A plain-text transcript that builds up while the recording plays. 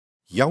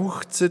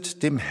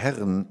Jauchzet dem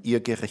Herrn,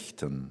 ihr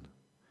Gerechten,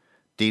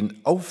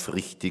 den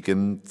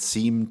Aufrichtigen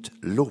ziemt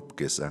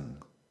Lobgesang.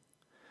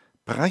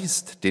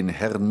 Preist den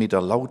Herrn mit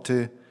der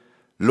Laute,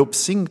 Lob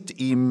singt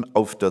ihm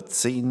auf der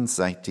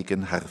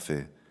 10-saitigen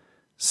Harfe,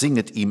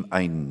 singet ihm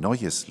ein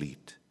neues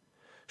Lied,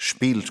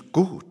 spielt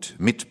gut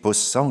mit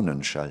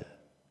Posaunenschall.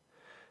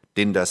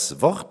 Denn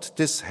das Wort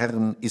des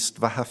Herrn ist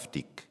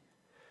wahrhaftig,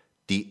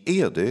 die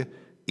Erde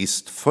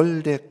ist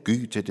voll der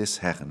Güte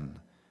des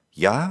Herrn,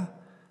 ja,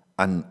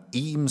 an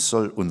ihm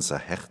soll unser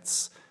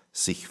Herz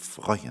sich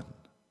freuen.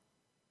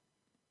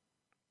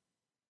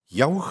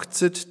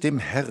 Jauchzet dem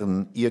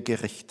Herrn, ihr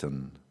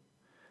Gerechten,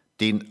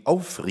 den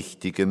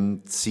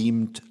Aufrichtigen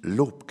ziemt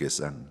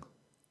Lobgesang.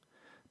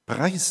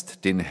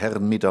 Preist den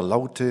Herrn mit der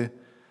Laute,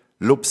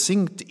 Lob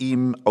singt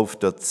ihm auf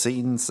der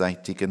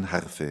 10-saitigen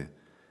Harfe,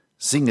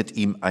 singet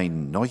ihm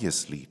ein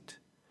neues Lied,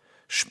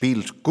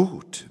 spielt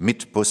gut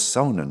mit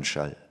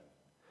Posaunenschall.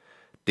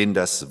 Denn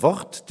das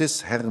Wort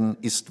des Herrn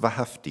ist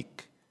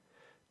wahrhaftig,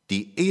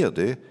 die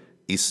Erde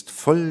ist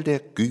voll der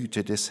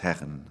Güte des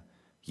Herrn,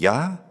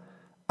 ja,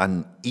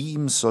 an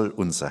ihm soll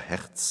unser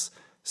Herz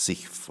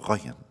sich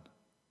freuen.